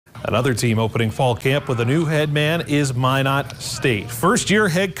Another team opening fall camp with a new head man is Minot State. First-year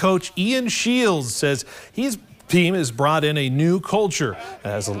head coach Ian Shields says his team has brought in a new culture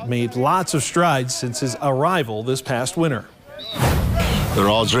and has made lots of strides since his arrival this past winter. They're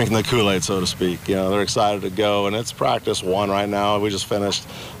all drinking the Kool-Aid, so to speak. You know, they're excited to go, and it's practice one right now. We just finished.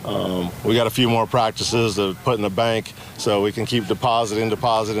 We got a few more practices to put in the bank so we can keep depositing, and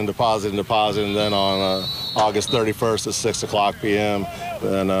then on August 31st at 6 p.m.,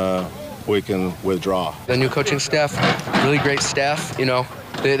 then we can withdraw. The new coaching staff, really great staff, you know.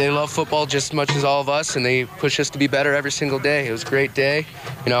 They love football just as much as all of us, and they push us to be better every single day. It was a great day.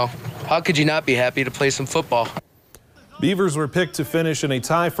 You know, how could you not be happy to play some football? Beavers were picked to finish in a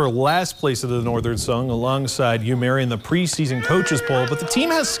tie for last place of the Northern Sung alongside UMary in the preseason coaches poll, but the team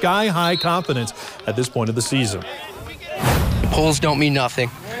has sky-high confidence at this point of the season. Polls don't mean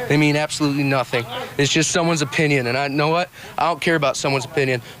nothing. They mean absolutely nothing. It's just someone's opinion, and I know what? I don't care about someone's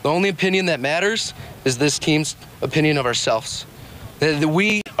opinion. The only opinion that matters is this team's opinion of ourselves.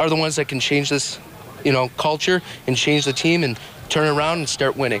 We are the ones that can change this, you know, culture and change the team and turn around and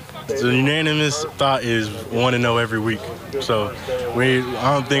start winning. The unanimous thought is 1-0 every week. So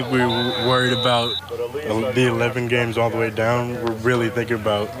I don't think we're worried about the 11 games all the way down. We're really thinking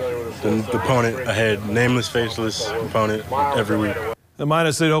about the opponent ahead, nameless, faceless opponent every week. The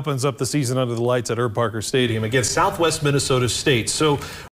Minot State opens up the season under the lights at Herb Parker Stadium against Southwest Minnesota State. So